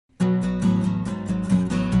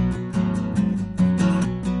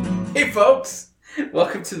Hey, folks.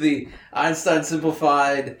 Welcome to the Einstein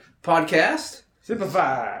Simplified podcast.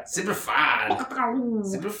 Simplified.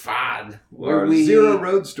 Where Our Zero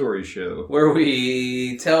Road Story show. Where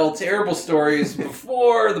we tell terrible stories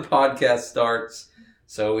before the podcast starts,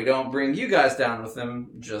 so we don't bring you guys down with them,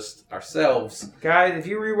 just ourselves. Guys, if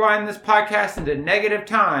you rewind this podcast into negative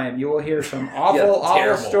time, you will hear some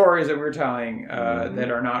awful stories that we're telling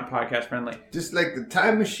that are not podcast friendly. Just like the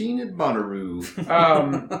time machine at Bonnaroo.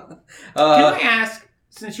 Can I ask,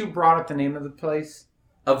 since you brought up the name of the place?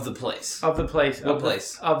 Of the place. Of the place. What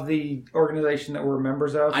place? Of the organization that we're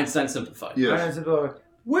members of? Einstein Simplified. Yes. Einstein Simplified.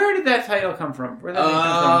 Where did that title come from? Where did that name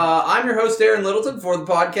come I'm your host, Aaron Littleton, for the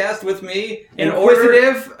podcast. With me,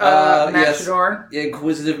 Inquisitive Matt yes, Shadorn.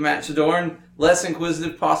 Inquisitive Matt Shadorn. Less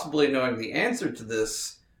inquisitive, possibly knowing the answer to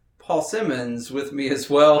this, Paul Simmons, with me as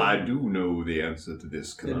well. I do know the answer to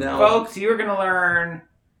this. No. Folks, you're going to learn.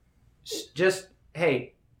 Just,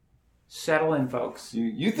 hey, settle in, folks.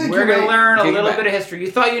 You think We're going to learn a Take it little back. bit of history.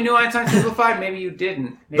 You thought you knew Einstein Simplified? Maybe you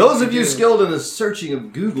didn't. Maybe Those of you do. skilled in the searching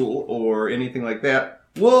of Google or anything like that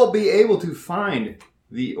will be able to find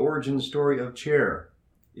the origin story of chair.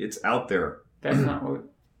 It's out there. That's not what...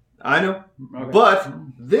 I know. Okay. But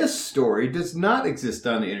this story does not exist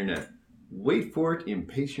on the internet. Wait for it,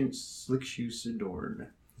 impatient Slickshoe Sidorn.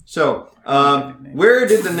 So, where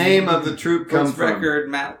did the name of the troop come For the from? record,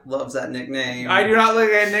 Matt loves that nickname. I do not look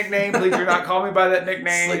at a nickname. Please do not call me by that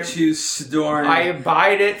nickname. Slick Shoes Sidorn. I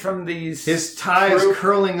abide it from these... His tie is troop-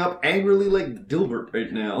 curling up angrily like Dilbert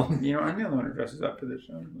right now. You know, I'm the only one who dresses up for this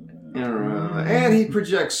show. And he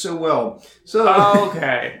projects so well. So,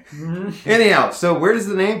 Okay. anyhow, so where does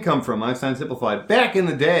the name come from? Einstein Simplified. Back in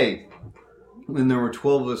the day, when there were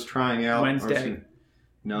 12 of us trying out. Wednesday.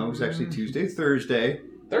 No, it was actually Tuesday, Thursday.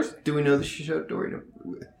 Thursday. Do we know the story?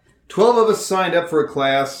 12 of us signed up for a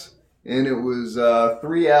class, and it was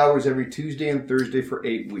 3 hours every Tuesday and Thursday for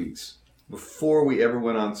 8 weeks before we ever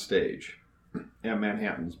went on stage at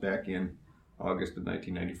Manhattan's back in August of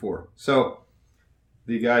 1994. So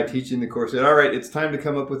the guy teaching the course said, all right, it's time to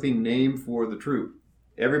come up with a name for the troupe.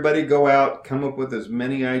 Everybody go out, come up with as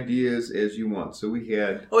many ideas as you want. So we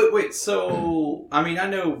had... Oh, wait. So, I mean, I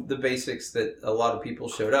know the basics that a lot of people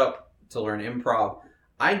showed up to learn improv.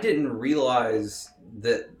 I didn't realize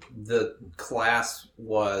that the class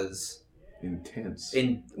was intense.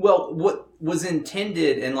 What was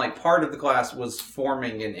intended and like part of the class was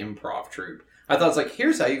forming an improv troupe. I thought it's like,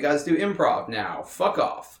 here's how you guys do improv now. Fuck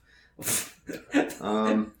off.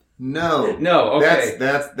 No. No, okay.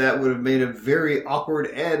 That would have made a very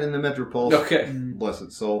awkward ad in the Metropole. Okay. Bless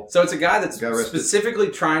its soul. So it's a guy that's Got arrested. specifically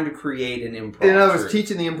trying to create an improv And I was troupe.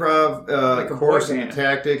 teaching the improv Like a course boy and band. the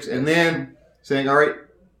tactics, and then saying, all right,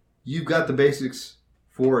 you've got the basics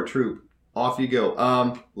for a troupe. Off you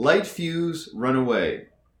go. Light fuse, run away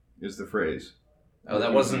is the phrase. Oh,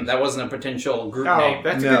 that wasn't a potential group Oh, name.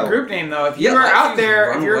 that's a No. good group name, though. If Yeah, you are Life out Fuse there,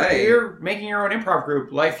 Run if you're, Away. if you're making your own improv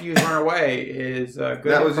group, Life Fuse Run Away is a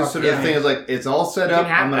good That was improv just sort of the group thing. name. Is like, it's all set You up.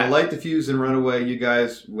 can have I'm going to that. light the fuse and run away. You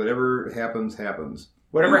guys, whatever happens, happens.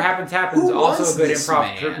 Whatever happens, happens. who Also was a good this improv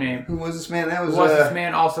man? troupe name. Who was this man? That Who was, was this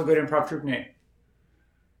man? Also good improv troupe name.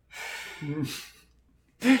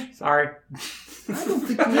 Sorry. I don't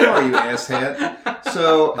think you are, you asshat.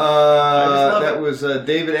 So, love that it. was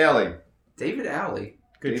David Alley. David Alley.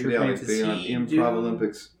 Good David troupe Alley, name. Does being on he Improv do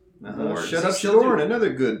Olympics. more? Shut Does Up he still Shadorn, do- another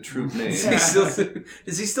good troupe name. Does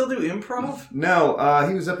he still do improv? No,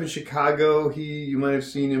 he was up in Chicago. You might have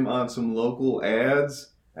seen him on some local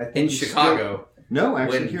ads. I think In he's Chicago. No,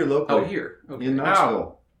 actually When- here locally. Oh, here. Okay. In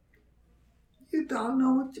Knoxville. You don't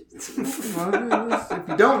know what you... If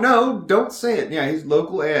you don't know, don't say it. Yeah, he's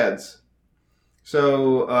local ads.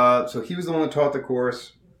 So he was the one that taught the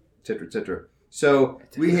course, etc., etc. So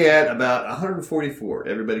we had about 144.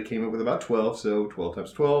 Everybody came up with about 12. So 12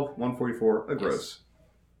 times 12, 144, a gross. Yes.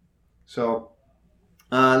 So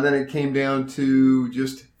then it came down to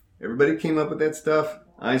just everybody came up with that stuff.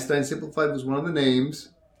 Einstein Simplified was one of the names.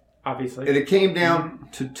 Obviously. And it came down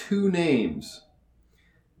to 2 names.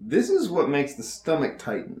 This is what makes the stomach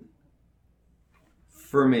tighten.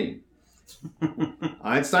 For me.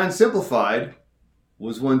 Einstein Simplified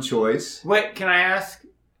was one choice. Wait, can I ask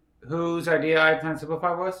whose idea Einstein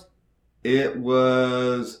Simplified was? It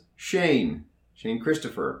was Shane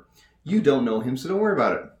Christopher. You don't know him, so don't worry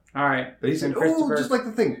about it. All right. But he said, And Christopher, just like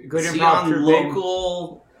the thing. good Is he improv on troupe name.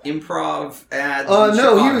 local improv ads? in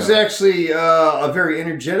No, he Chicago? was actually a very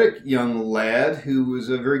energetic young lad who was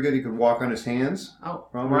very good. He could walk on his hands. Oh,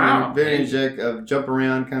 Wow. Very energetic, jump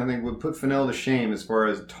around kind of thing. Would put Fennell to shame as far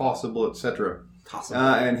as tossable, etc. possible.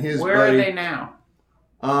 And his Where buddy, are they now?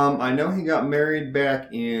 I know he got married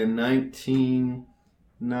back in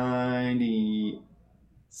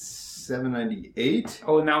 97, 98.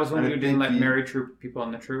 Oh, and that was when I you didn't think let married troop people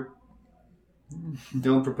in the troop?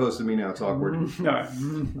 Don't propose to me now. It's awkward.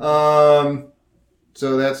 No.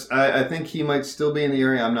 So that's. I think he might still be in the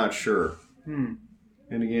area. I'm not sure. Hmm.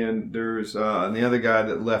 And again, there's the other guy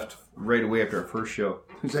that left right away after our first show.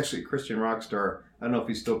 Who's actually a Christian rock star. I don't know if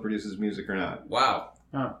he still produces music or not. Wow.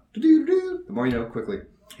 Huh. The more you know, quickly.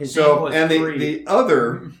 His name was the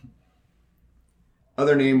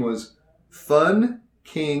other name was Fun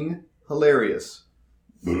King Hilarious.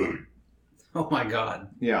 Oh my God.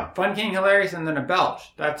 Yeah. Fun King Hilarious and then a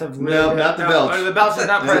belch. That's a really No, not the belch. The belch is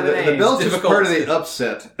not part of the name. The belch is Difficult. part of the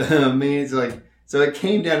upset. I mean, it's like so. It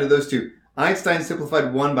came down to those two. Einstein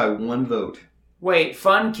simplified one by one vote. Wait,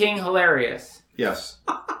 Fun King Hilarious. Yes.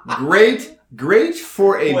 Great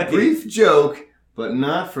for a Wait. brief joke, but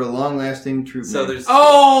not for a long-lasting true. So there's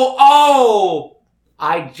Oh!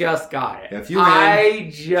 I just got it.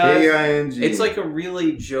 F-U-N-K-I-N-G. it's like a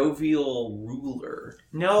really jovial ruler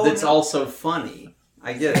No. that's also funny.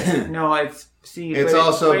 I get it. No, it's see. It's but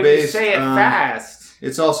also but if based you say it on- fast.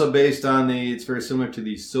 It's also based on it's very similar to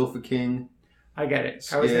the Sofa King. I get it.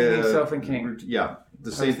 I was thinking Sofa King. Yeah, the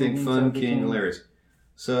I same was thing. thinking Fun Sofa King, King. hilarious.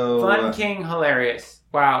 So Fun King Hilarious.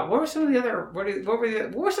 Wow. What were some of the other? What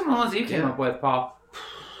were some of the ones that you came up with, Paul?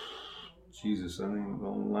 Jesus, I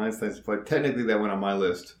mean, Einstein's play. Technically, that went on my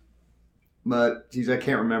list, but geez, I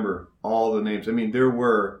can't remember all the names. I mean, there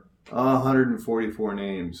were 144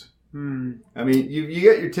 names. Hmm. I mean, you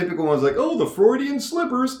get your typical ones like, oh, the Freudian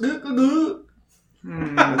slippers. That's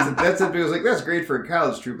it. Because like that's great for a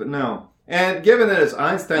college troop, but no. And given that it's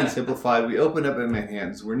Einstein simplified, we opened up in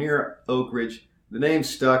Manhattan. We're near Oak Ridge. The name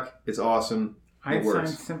stuck. It's awesome. It Einstein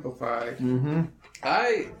works. simplified. Mm-hmm.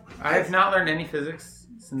 I have not learned any physics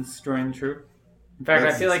since joining the troop. In fact,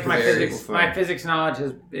 I feel like my very physics knowledge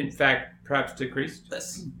has, in fact, perhaps decreased.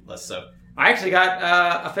 less so. I actually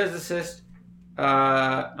got a physicist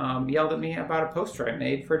yelled at me about a poster I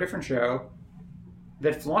made for a different show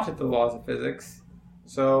that flaunted the laws of physics.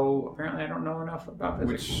 So apparently, I don't know enough about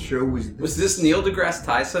physics. Which show was this? Was this Neil deGrasse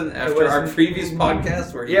Tyson after our previous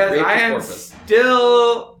podcast where he Yes, raped I his am porpoise?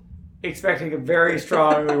 still expecting a very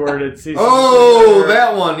strongly worded season. Oh,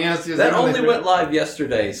 that one. Yes. That only went live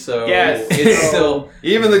yesterday, so Yes. it's still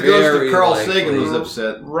Even the ghost very of Carl likely. Sagan was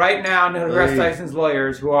upset. Right now, Neil deGrasse Aye. Tyson's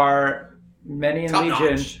lawyers, who are many in Top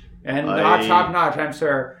legion notch. and Aye. not top notch, I'm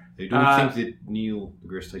sure. They don't think that Neil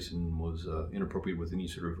deGrasse Tyson was inappropriate with any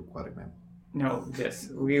sort of aquatic mammal. No, yes.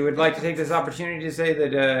 We would like to take this opportunity to say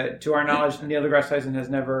that, to our knowledge, Neil deGrasse Tyson has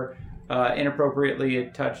never inappropriately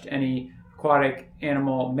touched any aquatic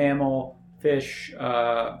animal, mammal, fish,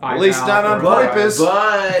 At least not on bivalve, purpose.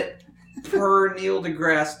 But per Neil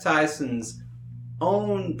deGrasse Tyson's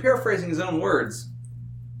own, paraphrasing his own words,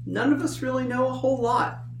 none of us really know a whole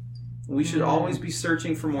lot. We should always be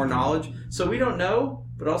searching for more knowledge. So we don't know,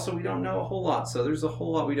 but also we don't know a whole lot. So there's a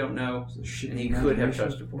whole lot we don't know, and he could have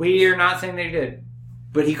touched a porpoise. We are not saying that he did,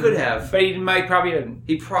 But he could have. but he probably didn't.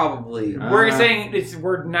 He probably. We're saying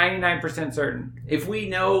we're 99% certain. If we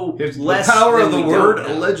know It's less the power than of the we word don't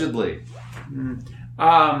know. allegedly.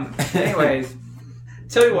 Anyways,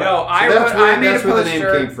 Tell you what. no, I made a that's where the name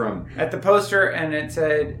poster came from. at the poster, and it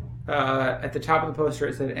said at the top of the poster,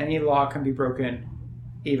 it said any law can be broken,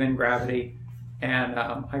 even gravity. And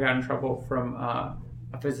I got in trouble from a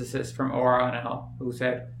physicist from ORNL who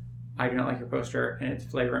said, I do not like your poster, and it's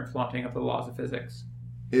flagrant flaunting of the laws of physics.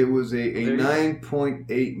 It was a There you go.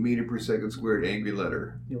 9.8 meter per second squared angry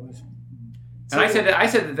letter. It was. And I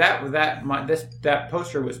said that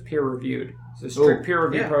poster was peer reviewed. It's a strict peer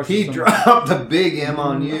review process. He dropped a big M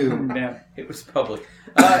on you. Yeah. It was public.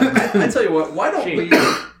 I tell you what. Why don't She. we?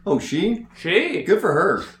 Oh, she? She. Good for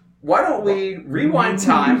her. Why don't we rewind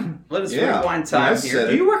time? Let us Yeah. rewind time I here. said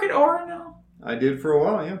Do you work at ORNL? I did for a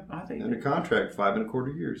while, yeah. I think. Under contract,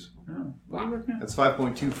 5.25 years. Oh, what do you work now? That's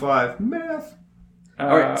 5.25. Math.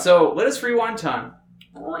 All right, so let us rewind time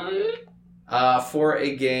for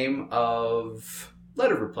a game of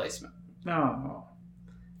letter replacement. No.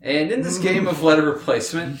 And in this game of letter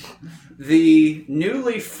replacement, the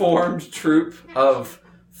newly formed troupe of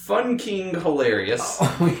Fun King Hilarious.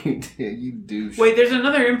 Oh, you douche. Wait, there's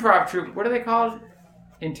another improv troupe. What are they called?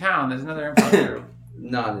 In town, there's another improv troupe.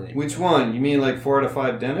 Not anymore. Which one? You mean like 4 out of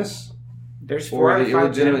 5 dentists? There's 4 Or out the of 5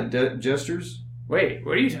 illegitimate jesters? Wait,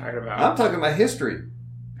 what are you talking about? I'm talking about history.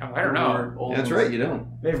 Oh, I don't know. That's right, you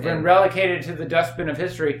don't. They've been relegated to the dustbin of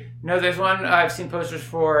history. No, there's one I've seen posters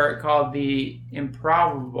for called the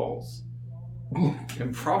Improvables.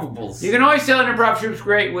 Improvables. You can always tell an improv troupe's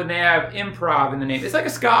great when they have improv in the name. It's like a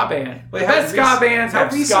ska band. Wait, The how best ska bands How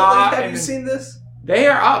have recently ska. have and you seen this? They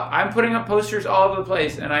are up. I'm putting up posters all over the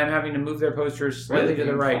place, and I'm having to move their posters slightly to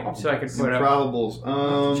the right so I can put up.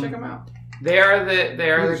 Improbables. Check them out. They are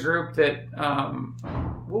the group that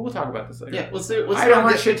we'll talk about this later. Yeah, let's I don't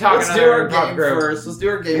want shit talking. Let's do our game first. Let's do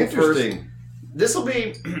our game Interesting. first. This will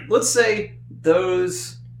be, let's say,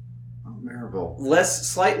 those Maribel.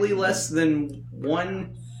 slightly less than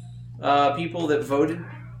one people that voted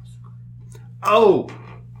Oh!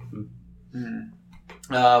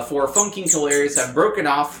 for Funking Hilarious have broken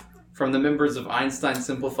off from the members of Einstein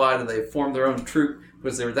Simplified, and they've formed their own troupe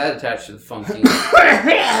because they were that attached to the Funking.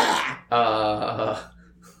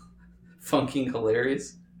 Funking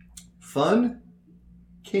Hilarious. Fun?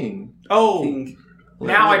 King. Oh, King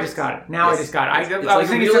now I just got it. I was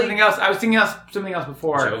thinking something else. I was thinking something else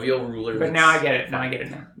before. Jovial ruler. But now I get it.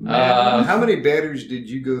 Now. How many batters did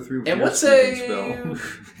you go through? And your what's stupid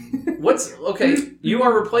spell? okay? You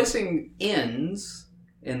are replacing N's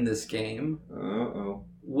in this game Uh-oh.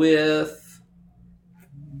 with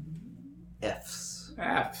F's.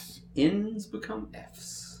 F's. N's become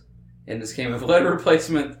F's in this game of letter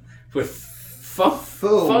replacement with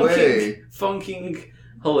funking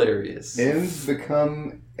hilarious. N's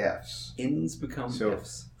become F's. N's become So,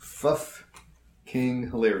 F's. Fuff King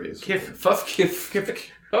Hilarious. Fuff Giffiga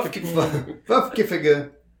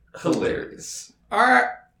hilarious.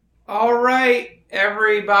 All right,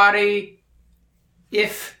 everybody.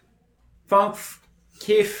 If Funk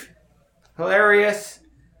Kiff Hilarious,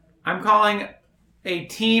 I'm calling a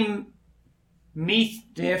team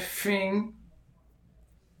meeting.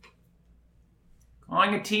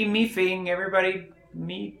 Calling a team meeting. Everybody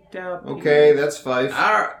meet up. Okay, that's 5.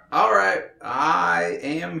 All right. I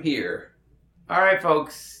am here. All right,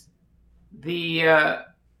 folks. The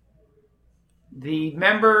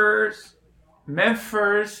members.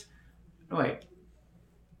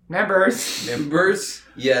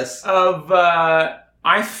 Yes. Of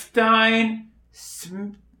Einstein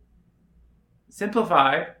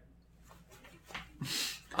Simplified.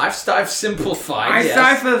 I've simplified.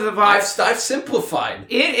 I've simplified.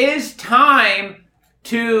 It is time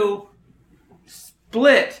to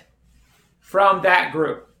split from that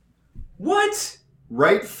group. What?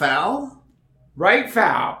 Right foul? Right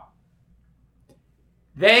foul.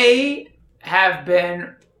 They have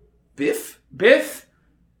been Biff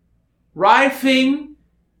riding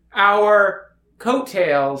our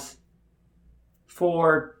coattails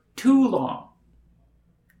for too long.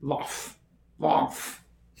 Long.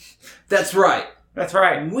 That's right. That's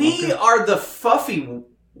right. We are the Fuffy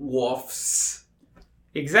Wolves.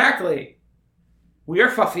 Exactly. We are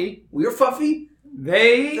Fuffy. We are Fuffy.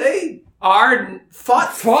 They are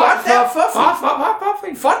fought that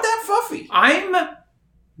Fuffy. Fought that Fuffy. I'm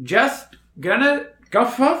just gonna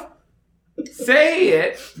say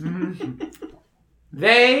it.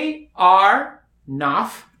 They are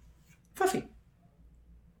not Fuffy.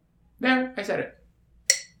 There, I said it.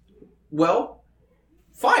 Well,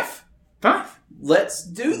 5. Let's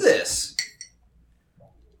do this.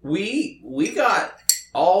 We got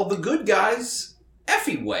all the good guys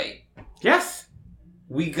Effie way. Yes.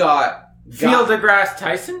 We got Field deGrasse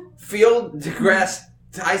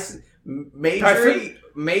Tyson.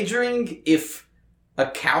 Majoring if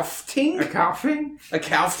accounting.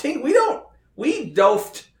 We don't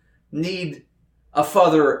need a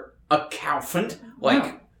further accountant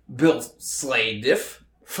like Bill Sladiff.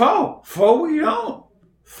 We don't.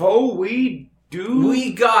 We do.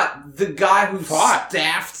 We got the guy who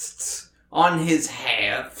staffs on his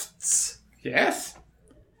hafts. Yes.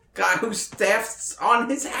 Guy who staffs on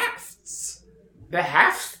his hafts. The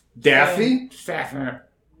hafts? Daffy? Staffer.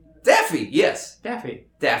 Daffy, yes. Daffy,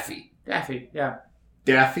 yeah.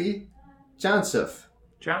 Daffy Johnson.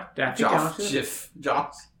 Daffy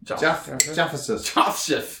Jefferson.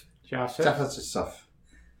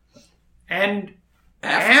 And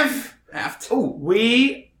Aft. Oh,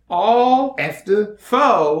 we all after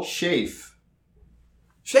faux Shafe.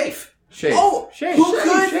 Oh,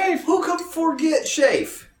 Shafe. Who could forget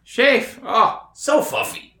Shafe? Shafe. Oh, so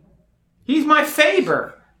Fuffy. He's my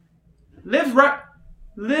favor. Lives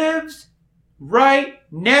right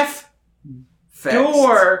next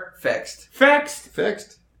door.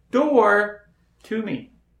 Fexed door to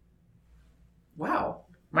me. Wow.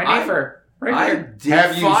 My neighbor. Right here.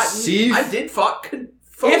 I did fought.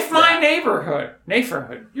 If my neighborhood.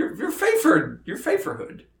 Your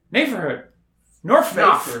favorhood. Neighborhood. North.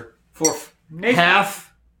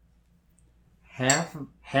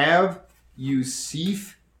 Have you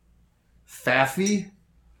Seef Faffy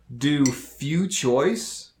do few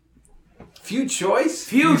choice? Few choice?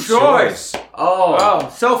 Few choice.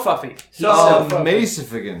 Oh, so Fuffy. So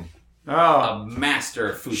Macifigan. A master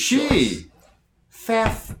of food choice.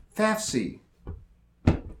 Fafsy.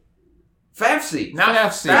 Fafsy. Not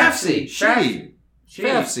Fafsy. She.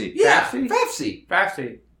 Fafsy. Yeah, Fafsy? Fafsy.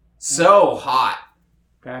 Fafsy. So hot.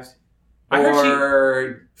 Fafsy. I heard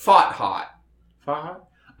Or fought hot. Fahad?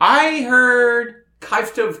 I heard.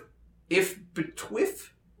 Kift of if betwiff?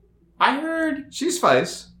 I heard. She's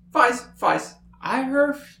Feist. Feist. I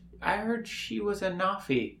heard she was a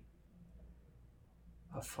Nafi.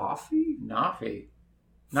 A Fafi? Nafi.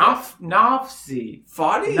 Nafzi.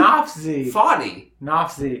 Foddy? Nafzi. Foddy.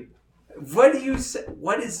 Nafzi. What do you say?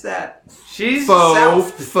 What is that? She's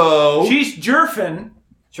Faux. She's Jerfin.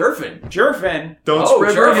 Jerfin. Don't Oh,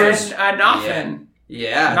 spread Jerfin. rumors. And Nafin.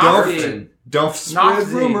 Yeah. Nazi. Jerfin. Don't spread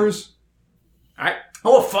Nazi. rumors.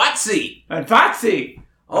 Oh, Fotsy. And Fotsy.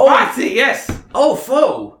 Oh, Fotsy, yes. Oh,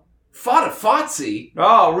 foe. Fought a Fotsy.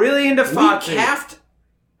 Oh, really into Fotsy. We can't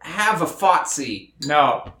have a Fotsy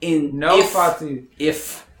No. in No if, Fotsy.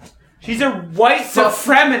 If She's a white Fuff.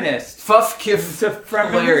 supremacist. Fuffkiff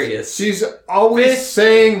Supremacist. hilarious. She's always Fist.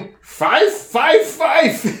 saying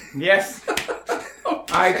 5. Yes.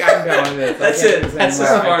 I'm done with it. That's I can't it. do this That's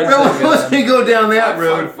anymore. as far as No I one wants go. me to go down that Fuck,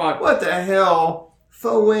 road. fuck. What the hell?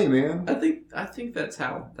 Faux way, man. I think that's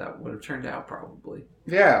how that would have turned out probably.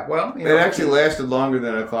 Yeah, well, you It know. actually lasted longer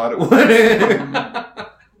than I thought it would.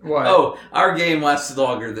 What? Oh, our game lasted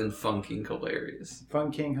longer than Funking Hilarious. Fun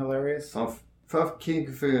King hilarious. Fuff king.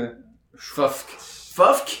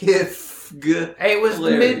 Fuffkiff. Hey, it was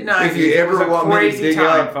the Hilarious. mid-90s. If you It was ever a want me to crazy dig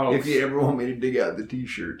time, out, folks. if you ever want me to dig out the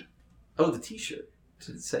T-shirt, Oh, the T-shirt.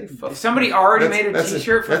 Did it say Fuff? Somebody already made a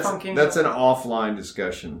T-shirt for that's, Fun King. That's an offline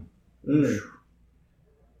discussion. Mm.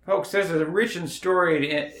 Folks, there's a rich and storied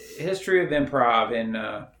history of improv in.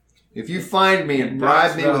 If you find me and In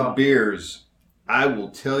bribe me Knoxville. with beers, I will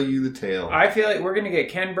tell you the tale. I feel like we're gonna get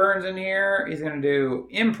Ken Burns in here. He's gonna do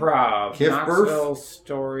improv. Kif Knoxville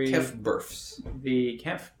story. Kef Burfs. The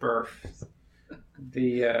Kef Burf.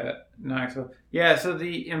 The Knoxville. Yeah. So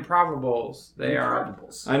the Improbables. They are.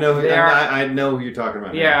 Improbables. I know. They are- I know who you're talking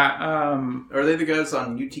about. now. Yeah. Are they the guys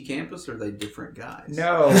on UT campus or are they different guys?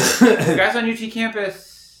 No. The guys on UT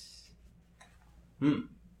campus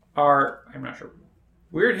are. I'm not sure.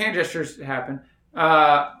 Weird hand gestures happen.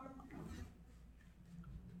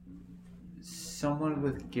 Someone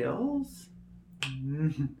with gills?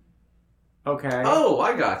 Okay. Oh,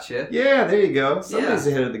 I got you. Yeah, there you go. Somebody's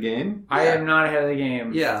Yeah. ahead of the game. I am not ahead of the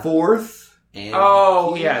game. Yeah. Fourth. And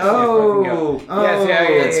Oh, yes. Oh, Yes,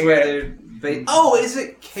 yeah, That's yeah, where yeah. they're. Oh, is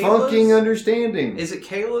it Kayla's? Funking understanding. Is it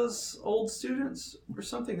Kayla's old students or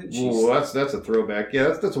something that she's? Well, that's a throwback.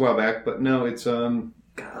 Yeah, that's a while back. But no, it's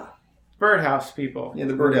Birdhouse people. yeah,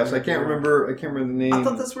 the birdhouse. I can't remember the name. I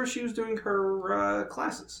thought that's where she was doing her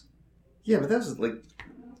classes. Yeah, but that was like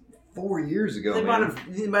 4 years ago. They man.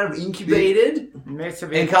 might have incubated Mix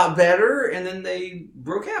of and got better, and then they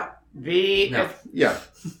broke out. No. Yeah,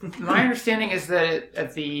 My understanding is that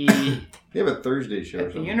at the they have a Thursday show. Or at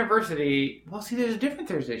the something. university, well, see, there's a different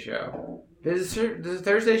Thursday show. There's a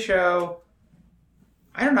Thursday show.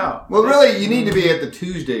 I don't know. Well, really, you need to be at the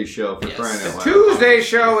Tuesday show for Yes. crying out The loud. Tuesday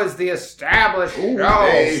show is the established Ooh, show.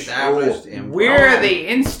 hey. Established improv. We're the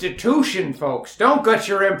institution, folks. Don't get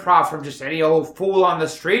your improv from just any old fool on the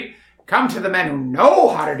street. Come to the men who know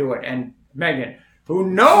how to do it. And Megan, who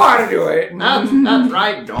know how to do it. That's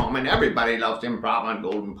right, Dorman. Everybody loves improv on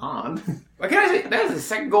Golden Pond. What can I say? That is the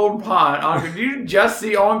second Golden Pond. Did you just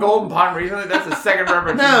see on Golden Pond recently? That's the second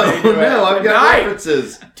reference. No, you made to it. no, I've got Tonight.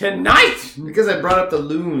 references. Tonight. Because I brought up the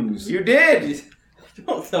loons. You did. I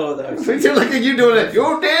don't know that. You're like you doing it.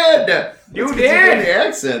 You did. You It's 'cause did. You did the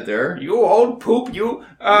accent there. You old poop. You.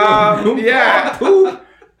 Poop. Yeah. Poop.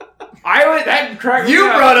 That cracked me You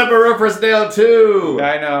up. brought up a reference now too.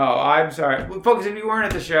 I know. I'm sorry. Well, folks, if you weren't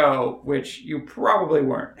at the show, which you probably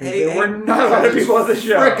weren't, 'cause Hey, there were hey, not a lot of people at the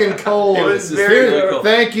show. Freaking cold. It was This is very cold.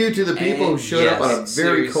 Thank you to the people who And showed up on a yes,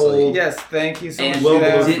 very seriously. cold. Yes, thank you so much And Well for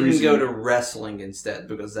that. below didn't freezing. go to wrestling instead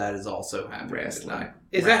because that is also happening Wrestling. tonight.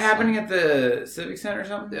 Is that happening at the Civic Center or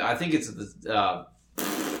something? I think it's at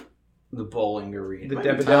the bowling arena. The Might be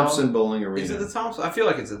Debadell? Thompson Bowling Arena. Is it the Thompson? I feel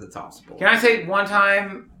like it's at the Thompson Bowl. Can I say one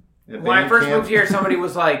time, At when I band first camp? moved here, somebody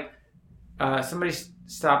was like, somebody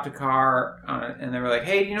stopped a car and they were like,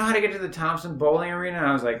 hey, do you know how to get to the Thompson Bowling Arena? And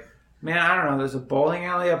I was like, man, I don't know. There's a bowling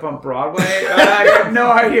alley up on Broadway. I have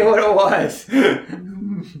no idea what it was.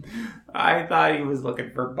 I thought he was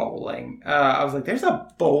looking for bowling. I was like, there's a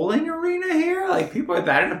bowling arena here? Like, people are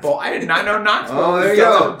that into bowl. I did not know Knoxville. Oh, there was you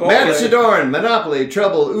such a go. bowling. Matchadorn, Monopoly,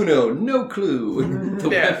 Trouble, Uno, no clue.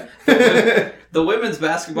 Yeah. The Women's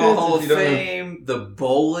Basketball Yes, Hall if of you don't know. Fame, the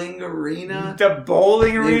bowling arena, The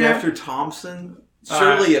bowling named arena? after Thompson.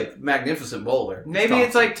 Surely a magnificent bowler. Maybe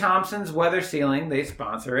it's like Thompson's Weather Sealing. They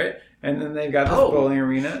sponsor it. And then they've got this bowling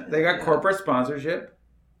arena. They got corporate sponsorship.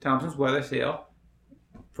 Thompson's Weather Seal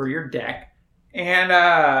for your deck. And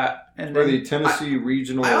where the Tennessee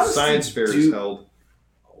Regional Science Fair is held.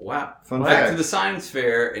 Wow. Fun Back fact. to the science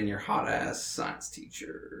fair and your hot-ass science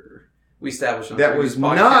teacher. We established on That previous was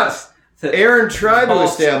not... podcasts that Aaron tried to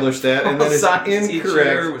Paul's- establish that, and then it's science teacher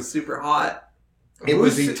incorrect. was super hot. It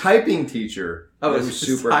was the typing teacher Oh, that was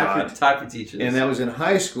super hot. Type of teachers. And that was in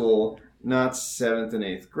high school, not 7th and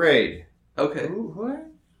 8th grade. Okay. Ooh, what?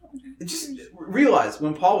 Just realize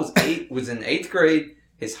when Paul was in 8th grade,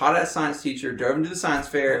 his hot ass science teacher drove him to the science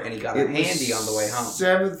fair, and he got a handy on the way home.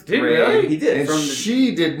 7th Did he grade. really? He did. And From the-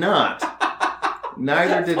 she did not.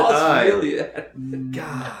 Neither did Paul's I. really-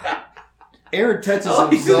 God. Aaron touches Oh,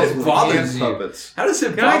 he said himself it with bothers hand you. puppets. How does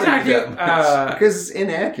it Can I bother talk you to that much? Because it's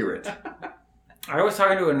inaccurate. I was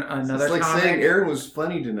talking to another It's like comic. saying Aaron was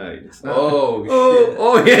funny tonight. It's not. Oh, shit.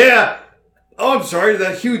 Oh, yeah. Oh, I'm sorry. Did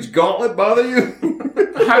that huge gauntlet bother you?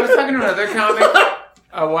 I was talking to another comic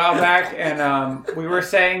a while back, and we were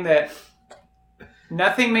saying that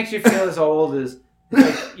nothing makes you feel as old as,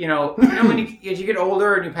 like, when as you get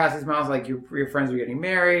older and you pass these miles, like your friends are getting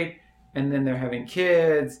married, and then they're having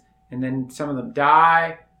kids, and then some of them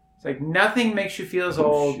die. It's like nothing makes you feel as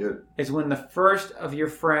old Shit. as when the first of your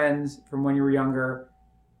friends from when you were younger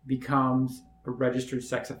becomes a registered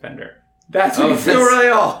sex offender. That's when you feel really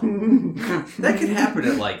old. That could happen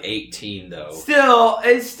at like 18, though.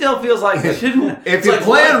 It still feels like it shouldn't. If It's you like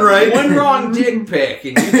plan right. one wrong dick pic,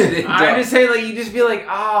 and you could end I'm up- just saying, like, you just feel like,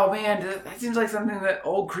 oh man, that seems like something that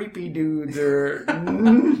old creepy dudes are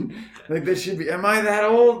like. This should be. Am I that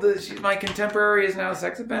old? My contemporary is now a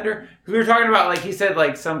sex offender. Because we were talking about, like, he said,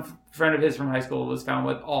 like, some friend of his from high school was found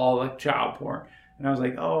with all like child porn, and I was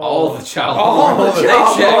like, oh, all the child all porn. the They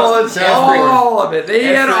child checked porn. the child porn. all of it. They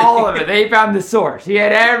had Every- all of it. They found the source. He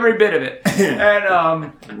had every bit of it, and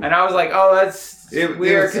I was like, oh, that's It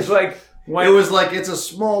weird was- because like. When, It was like It's a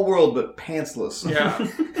Small World, but pantsless. yeah.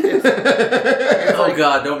 Oh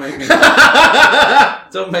God! Don't make me.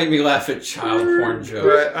 Don't make me laugh at child porn jokes.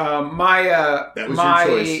 But That was your my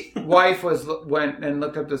choice. wife went and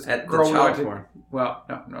looked up this At the girl we child went to. porn. Well,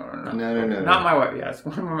 no. No. Not my wife. Yes,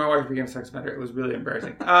 when my wife became a sex offender, it was really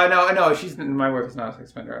embarrassing. No. My wife is not a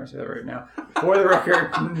sex offender. I'm gonna say that right now. For the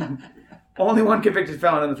record, only one convicted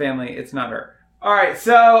felon in the family. It's not her. All right,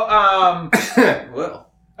 so Well,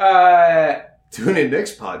 Tune in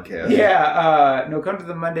next podcast. come to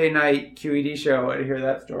the Monday night QED show to hear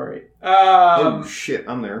that story. Oh shit,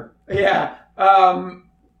 I'm there. Yeah.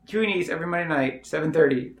 Q&E's every Monday night,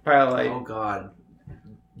 7:30, Pilot Light. oh God,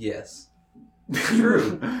 yes,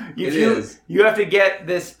 true. If It you, is. You have to get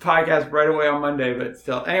this podcast right away on Monday, but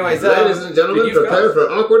still. Anyways, Ladies and gentlemen, did you prepare guys- for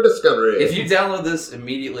awkward discovery. If you download this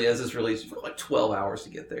immediately as it's released, you've got like 12 hours to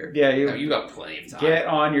get there. yeah, No, you got plenty of time. get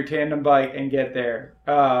on your tandem bike and get there.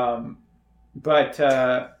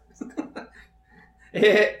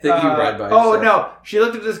 Think you ride by Oh yourself. no, she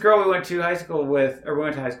looked at this girl we went to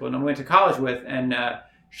college with, and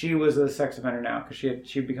she was a sex offender now because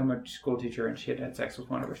she'd become a school teacher and she had sex with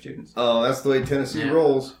one of her students. Oh, that's the way Tennessee Yeah.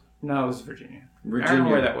 rolls. No, it was Virginia. I don't Virginia. know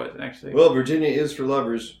where that was actually. Well, Virginia is for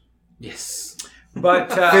lovers. Yes.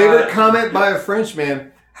 But Favorite comment by a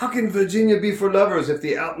Frenchman. How can Virginia be for lovers if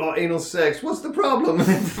they outlaw anal sex? What's the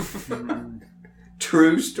problem?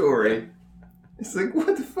 True story. It's like,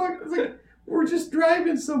 what the fuck? It's like, we're just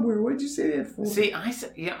driving somewhere. What'd you say that for? See, I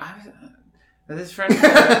said, this friend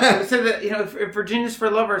said that, if Virginia's for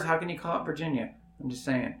lovers, how can you call it Virginia? I'm just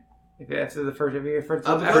saying. After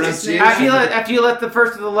you let the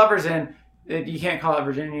first of the lovers in, you can't call it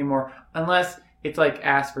Virginia anymore unless it's like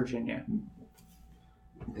Ass Virginia.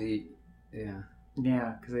 Yeah.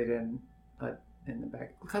 Yeah, because they didn't let in the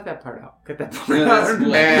back. Cut that part out. Cut that part No, out. that's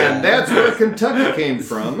cool. And that's where Kentucky came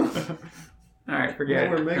from. All right, You forget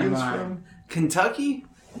know it. where Megan's Never mind. from? Kentucky?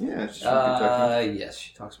 Yeah, she's from Kentucky. Yes,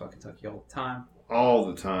 she talks about Kentucky all the time. All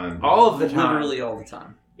the time. All of the time. Literally all the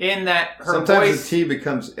time. In that her Sometimes voice. the T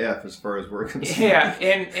becomes F as far as we're concerned. Yeah,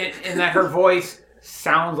 in that her voice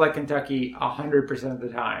sounds like Kentucky 100% of the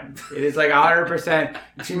time. It is like 100%.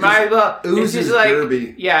 She might as well. It's Oozes just like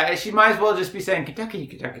Derby. yeah. She might as well just be saying Kentucky,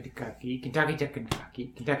 Kentucky, Kentucky, Kentucky,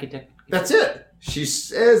 Kentucky, Kentucky, Kentucky. That's it. She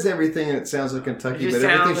says everything and it sounds like Kentucky, It just but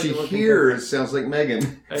everything sounds she like a little hears sounds like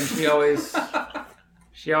Megan. And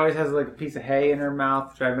she always has like a piece of hay in her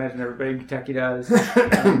mouth, which I imagine everybody in Kentucky does.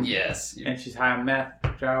 Yes. And she's high on meth,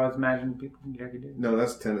 which I always imagine people in Kentucky do. No,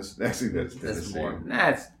 that's Tennessee. Actually, that's That's Tennessee. more.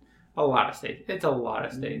 That's a lot of states. It's a lot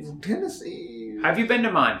of states. Tennessee. Have you been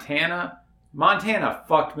to Montana? Montana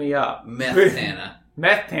fucked me up. Meth-tana.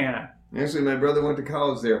 Meth-tana. Actually, my brother went to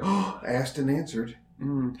college there. Asked and answered.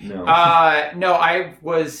 No. No, I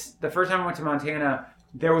was... The first time I went to Montana,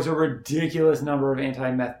 there was a ridiculous number of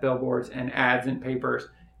anti-meth billboards and ads in papers,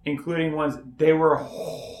 including ones... They were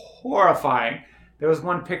horrifying. There was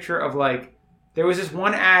one picture of, like... There was this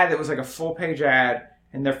one ad that was like a full-page ad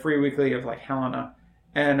in the Free Weekly of, like, Helena.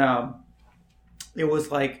 And it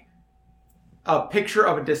was, like, a picture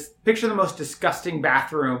of picture of the most disgusting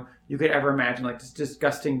bathroom you could ever imagine. Like, this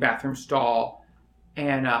disgusting bathroom stall.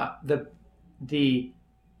 And the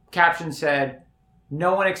caption said,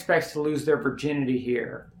 "No one expects to lose their virginity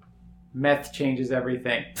here. Meth changes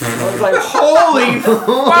everything." I was like, holy fuck!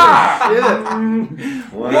 Wow.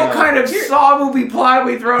 What kind of Saw movie plot are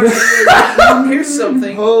we throwing in here? Here's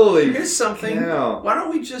something. Here's something. Yeah. Why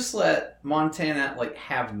don't we just let Montana, like,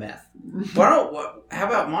 have meth? How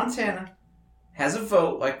about Montana has a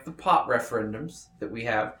vote, like the pot referendums that we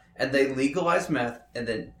have, and they legalize meth, and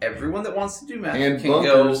then everyone that wants to do meth And can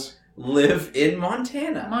bunkers. go live in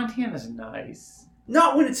Montana. Montana's nice.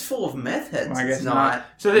 Not when it's full of meth heads. Well, I guess it's not.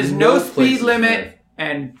 So there's no Most speed places limit meth.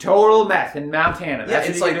 and total meth in Montana. Yeah, That's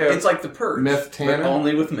it's what like you do. it's like the Purge, Meth-tana? but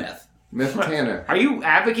only with meth. Meth-tana. Are you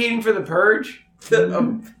advocating for the Purge?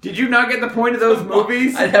 Did you not get the point of those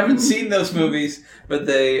movies? I haven't seen those movies, but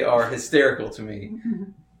they are hysterical to me.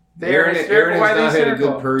 They're Aaron why has they not had a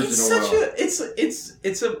hysterical. good purge It's in a such while.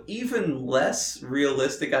 it's a even less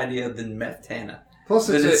realistic idea than meth-tana. Plus,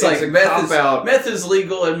 That it's a cop-out. meth is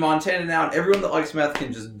legal in Montana now, and everyone that likes meth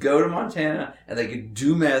can just go to Montana and they can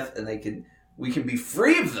do meth, and we can be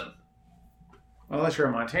free of them. Unless you're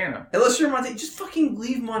in Montana. Unless you're in Montana, just fucking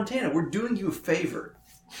leave Montana. We're doing you a favor.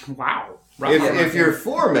 Wow. If you're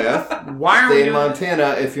for meth, Why are we stay in doing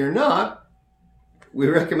Montana. If you're not, we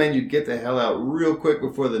recommend you get the hell out real quick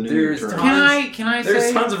before the new year There's turns. Can I There's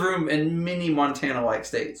say tons of room in many Montana-like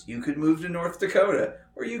states. You could move to North Dakota,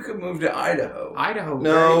 or you could move to Idaho. Idaho?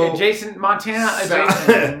 No. Very adjacent Montana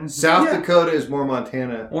adjacent. South Yeah. Dakota is more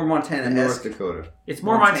Montana Or than North Montana-esque. Dakota. It's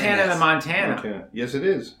more Montana than Montana. Montana. Yes, it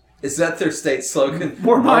is. Is that their state slogan?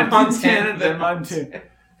 More Montana than Montana.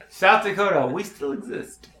 South Dakota, we still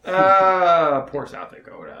exist. Poor South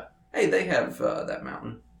Dakota. Hey, they have that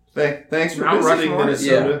mountain. Thanks for Mount visiting Rushmore?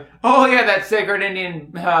 Minnesota. Oh yeah, that sacred Indian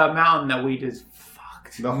mountain that we just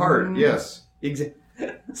fucked. The heart, yes.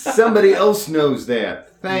 Somebody else knows that.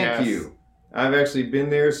 Thank Yes. you. I've actually been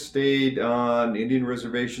there, stayed on Indian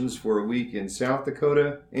reservations for a week in South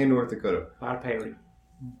Dakota and North Dakota. A lot of peyote.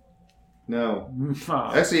 No.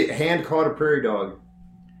 Oh. Actually, hand caught a prairie dog.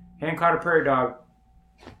 Hand caught a prairie dog.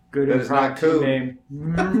 Good That is not code. name.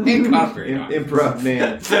 Improv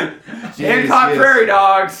name. Hand caught prairie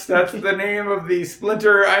dogs. That's the name of the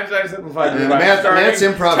Splinter Einstein Simplified. Matt's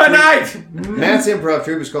improv tonight. Matt's improv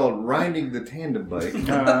troupe is called Riding the Tandem Bike.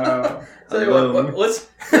 Tell you what, let's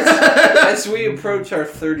as we approach our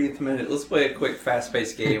 30th minute, let's play a quick,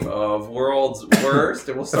 fast-paced game of World's Worst,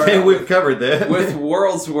 and we'll start out We've covered that. with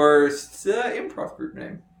World's Worst improv group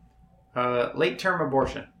name. Late term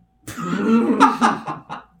abortion.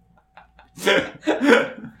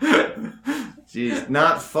 Jeez,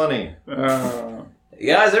 not funny.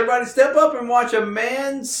 Guys, everybody step up and watch a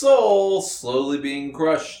man's soul slowly being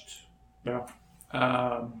crushed. No.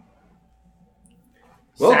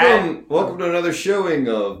 Welcome to another showing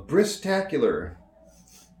of Bristacular.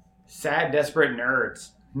 Sad, desperate nerds.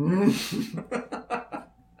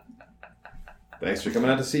 Thanks for coming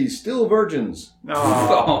out to see Still Virgins.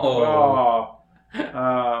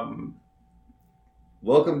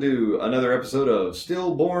 Welcome to another episode of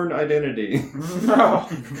Stillborn Identity.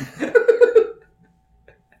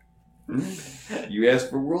 You asked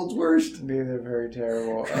for World's Worst? These are very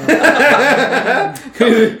terrible.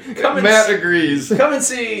 Matt agrees. Come and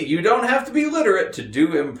see, you don't have to be literate to do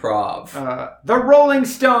improv. The Rolling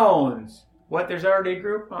Stones. What? There's already a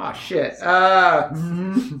group? Oh shit.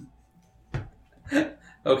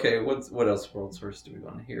 Okay, what else World's Worst do we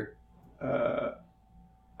want to hear?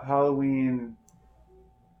 Halloween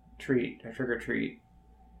treat. A trick or treat.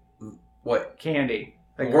 What? Candy.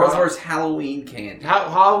 Like World's Worst Halloween candy.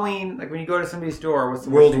 Halloween, like when you go to somebody's store, what's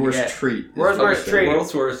the World's worst thing you Worst get? Treat. World's Worst treat.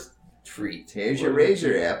 World's Worst treat. Here's your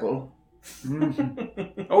razor apple.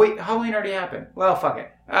 Oh wait, Halloween already happened. Well, fuck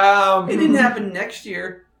it. It didn't happen next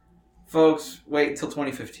year. Folks, wait till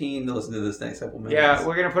 2015 to listen to this next couple minutes. Yeah,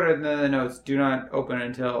 we're going to put it in the notes. Do not open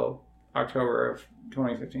until October of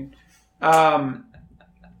 2015.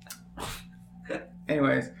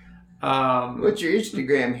 Anyways. What's your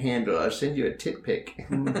Instagram handle? I'll send you a tit pic.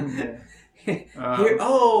 Here,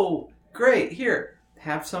 oh, great. Here,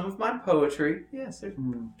 have some of my poetry. Yes.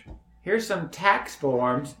 Here's some tax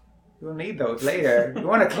forms. You'll need those later. You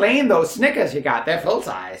want to claim those Snickers you got. They're full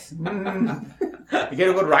size. You get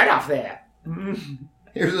a good write-off there.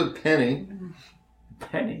 Here's a penny.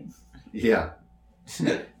 Penny. Yeah.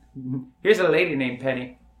 Here's a lady named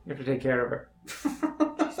Penny. You have to take care of her.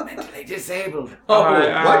 She's mentally disabled. Oh, Why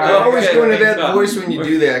okay, always okay, go into thanks, that Bob. voice when you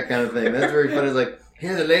do that kind of thing? That's very funny. It's like,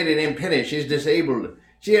 here's a lady named Penny. She's disabled.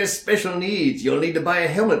 She has special needs. You'll need to buy a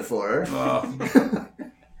helmet for her.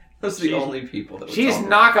 Those are the only people that would She's tell me.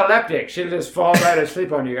 narcoleptic. She'll just fall right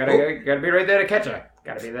asleep on you. Gotta be right there to catch her.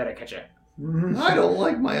 Gotta be there to catch her. I don't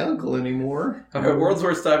like my uncle anymore. All right, world's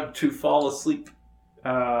worst time to fall asleep.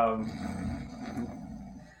 Are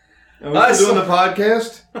we still doing the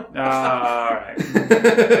podcast? Alright.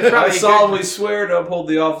 I solemnly swear to uphold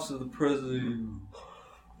the office of the president.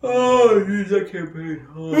 Oh, geez, I can't pay.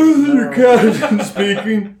 Mr. Captain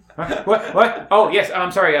speaking. What? Oh, yes.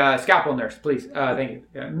 I'm sorry. Scalpel nurse, please. Thank you.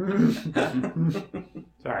 Yeah.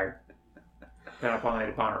 Sorry. Been up all night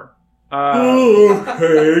to ponder.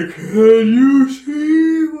 Okay, can you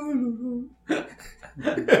see what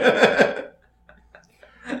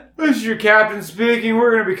This is your captain speaking.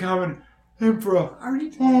 We're going to be coming in for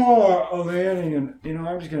a landing. And,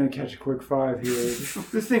 I'm just going to catch a quick 5 here.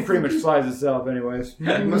 This thing pretty much flies itself anyways.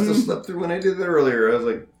 I must have slept through when I did that earlier. I was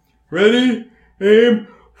like, ready, aim,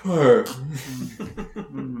 fire.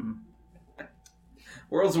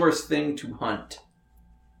 World's worst thing to hunt.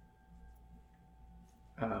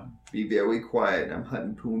 Be very quiet. I'm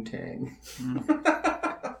hunting poontang.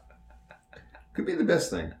 Could be the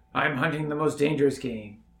best thing. I'm hunting the most dangerous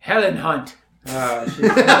game. Helen Hunt. Okay.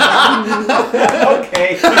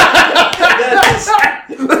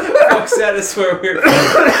 That is where we're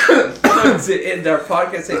going to end our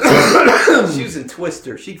podcast. She was in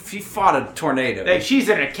Twister. She fought a tornado. Like she's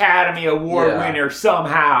an Academy Award winner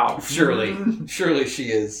somehow. Surely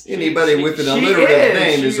she is. Anybody with an alliterative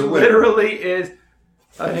name is a winner. She literally is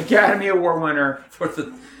an Academy Award winner For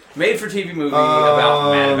the made-for-TV movie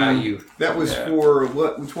about Mad About You. That was for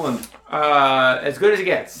what? Which one? As Good as It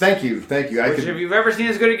Gets. Thank you. Which, if you've ever seen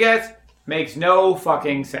As Good as It Gets, makes no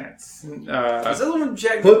fucking sense. Is that the one with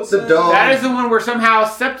Jack Put Nicholson? the dog. That is the one where somehow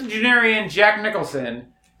septuagenarian Jack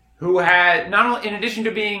Nicholson, who had not only, in addition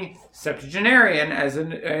to being septuagenarian, as I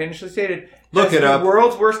initially stated, Look has it up. the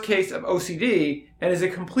world's worst case of OCD and is a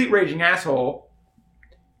complete raging asshole.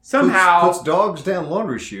 Somehow puts dogs down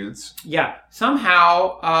laundry chutes.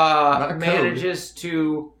 somehow Not a code. manages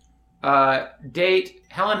to date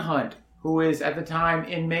Helen Hunt, who is at the time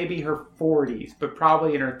in maybe her 40s, but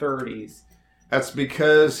probably in her 30s. That's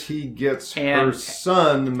because he gets her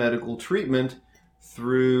son medical treatment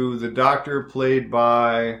through the doctor played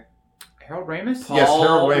by... Harold Ramis? Yes,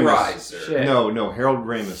 Harold Ramis. Reiser. Shit. No, Harold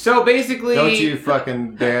Ramis. So basically... Don't you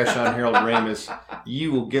fucking dash on Harold Ramis.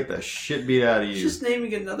 You will get the shit beat out of you. Just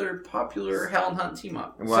naming another popular Helen Hunt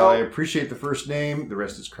team-up. While I appreciate the first name, the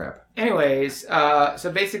rest is crap. Anyways,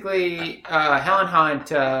 so basically, Helen Hunt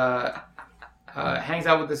hangs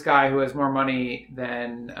out with this guy who has more money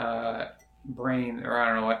than brain, or I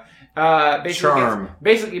don't know what.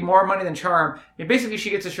 Basically more money than charm. And basically, she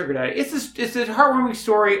gets a sugar daddy. It's a heartwarming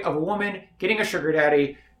story of a woman getting a sugar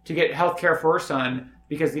daddy to get health care for her son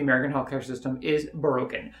because the American healthcare system is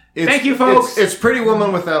broken. Thank you, folks. It's Pretty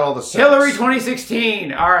Woman without all the sex. Hillary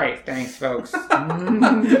 2016. All right. Thanks, folks. Folks,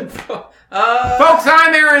 I'm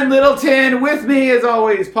Aaron Littleton. With me, as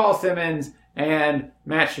always, Paul Simmons and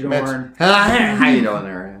Matt Shadorn. How you doing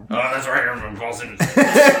there? Oh, that's right. I'm from Paul Simmons.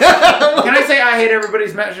 Can I say I hate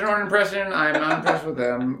everybody's Matt Shadorn impression? I'm not impressed with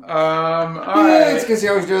them. It's because he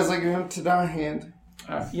always does like to our hand.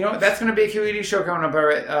 You know what? That's going to be a QED show coming up.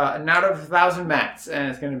 Not of 1,000 Matts, and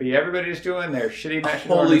it's going to be everybody just doing their shitty Matt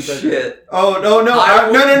Shadorn Holy impression. shit. Oh, no. No.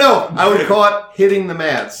 I would call it hitting the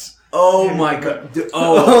mats. Oh my god.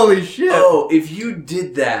 Oh. Holy shit. Oh, if you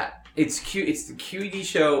did that, it's the QED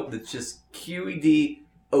show that's just QED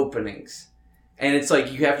openings. And it's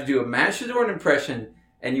like you have to do a Matt Shadorn impression,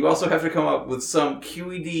 and you also have to come up with some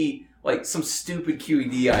QED, like some stupid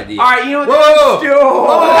QED idea. All right, you know what?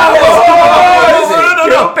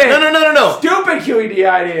 No. Stupid QED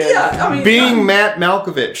idea. Yeah, I mean, Being Matt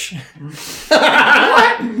Malkovich.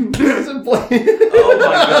 What? Oh my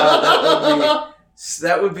god,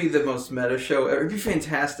 that would be the most meta show ever. It'd be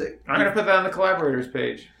fantastic. I'm going to put that on the collaborators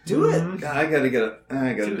page. Do it. God, I gotta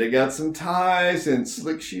dig out some ties and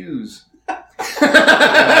slick shoes.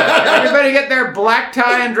 Everybody get their black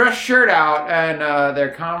tie and dress shirt out and their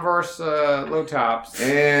Converse low tops.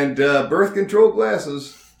 And birth control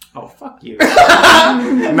glasses. Oh, fuck you.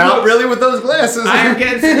 Not really with those glasses. I am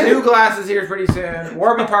getting some new glasses here pretty soon.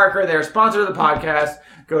 Warby Parker, they're a sponsor of the podcast.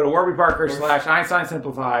 Go to Warby Parker /Einstein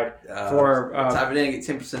Simplified for type it in and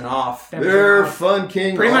get 10% off. They're fun,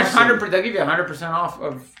 King. Pretty much awesome. 100%. They'll give you 100% off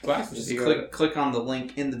of glasses. Just click on the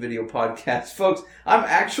link in the video podcast. Folks, I'm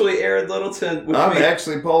actually Aaron Littleton. I'm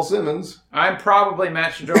actually Paul Simmons. I'm probably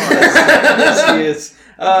Matt Shador. Yes, he is.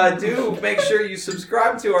 Do make sure you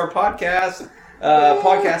subscribe to our podcast.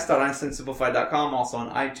 Podcast.EinsteinSimplified.com, also on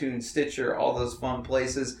iTunes, Stitcher, all those fun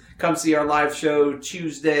places. Come see our live show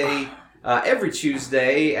every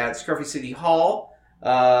Tuesday at Scruffy City Hall,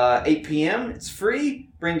 8 p.m. It's free.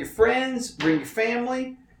 Bring your friends, bring your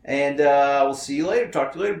family, and we'll see you later.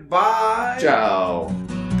 Talk to you later. Bye. Ciao.